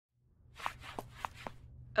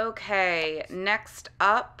Okay, next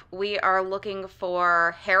up, we are looking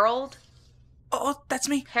for Harold. Oh, that's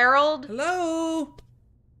me. Harold? Hello?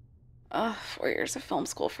 4 years of film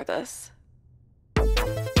school for this.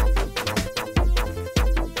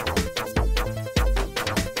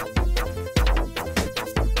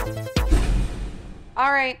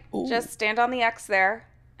 All right, Ooh. just stand on the X there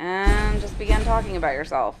and just begin talking about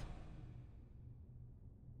yourself.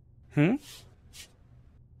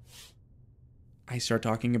 I start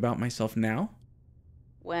talking about myself now?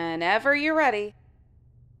 Whenever you're ready.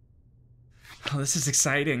 Oh, this is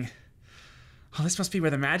exciting. Oh, this must be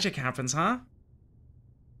where the magic happens, huh?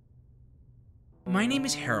 My name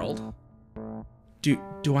is Harold.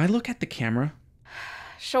 Do I look at the camera?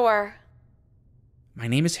 Sure. My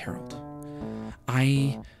name is Harold.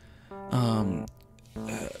 I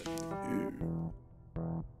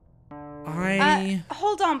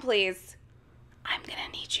Hold on, please. I'm gonna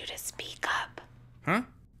need you to speak up. Huh?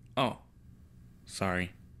 Oh.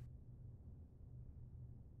 Sorry.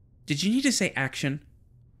 Did you need to say action?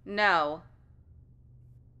 No.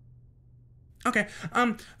 Okay.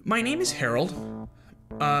 My name is Harold.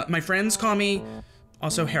 My friends call me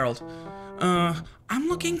also Harold. I'm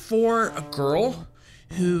looking for a girl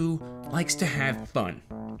who likes to have fun.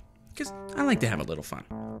 Because I like to have a little fun.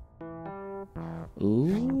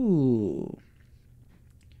 Ooh.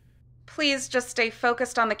 Please just stay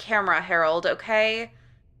focused on the camera, Harold, okay?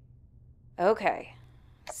 Okay.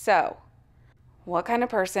 So, what kind of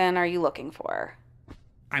person are you looking for?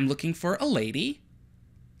 I'm looking for a lady.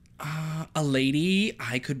 A lady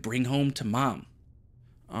I could bring home to Mom.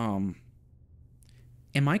 Am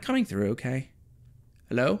I coming through okay?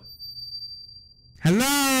 Hello? Hello?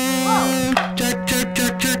 Whoa. Check.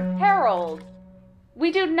 Harold,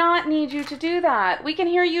 we do not need you to do that. We can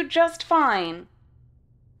hear you just fine.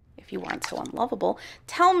 If you aren't so unlovable,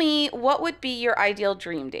 tell me what would be your ideal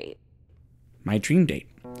dream date? My dream date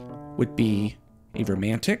would be a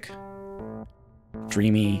romantic,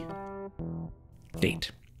 dreamy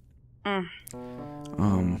date.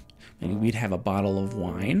 Maybe we'd have a bottle of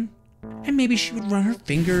wine, and maybe she would run her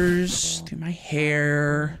fingers through my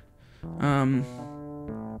hair. I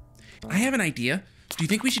have an idea. Do you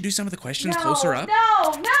think we should do some of the questions closer up?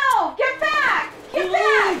 No! Get back! Get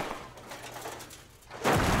back!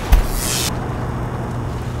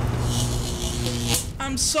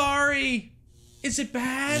 I'm sorry. Is it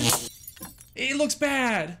bad? It looks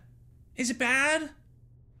bad. Is it bad?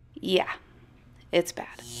 Yeah, it's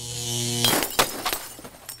bad.